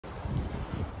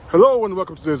Hello and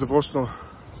welcome to today's devotional.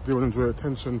 Today we'll enjoy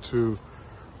attention to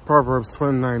Proverbs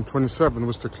 29:27,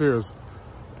 which declares,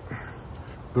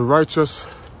 "The righteous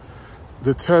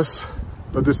detest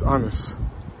the dishonest.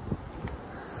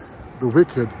 The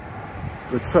wicked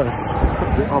detest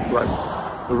the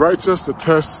upright." The righteous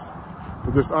detest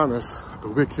the dishonest. The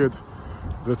wicked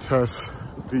detest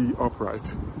the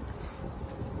upright.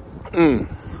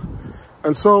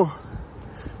 And so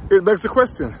it begs the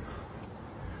question,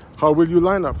 how will you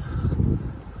line up?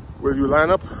 Will you line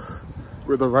up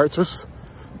with the righteous,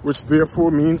 which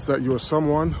therefore means that you are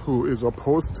someone who is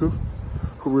opposed to,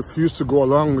 who refuse to go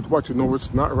along with what you know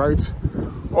is not right?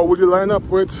 Or will you line up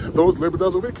with those labeled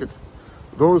as the wicked,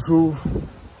 those who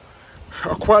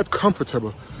are quite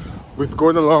comfortable with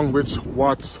going along with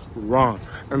what's wrong?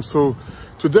 And so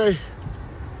today,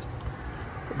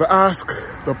 the ask,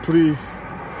 the plea,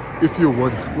 if you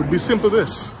would be simply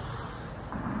this: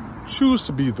 choose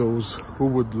to be those who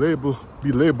would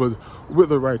be labeled with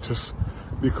the righteous,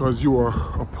 because you are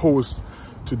opposed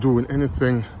to doing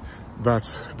anything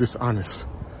that's dishonest.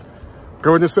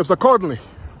 Govern yourselves accordingly.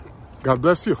 God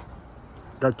bless you.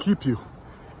 God keep you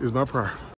is my prayer.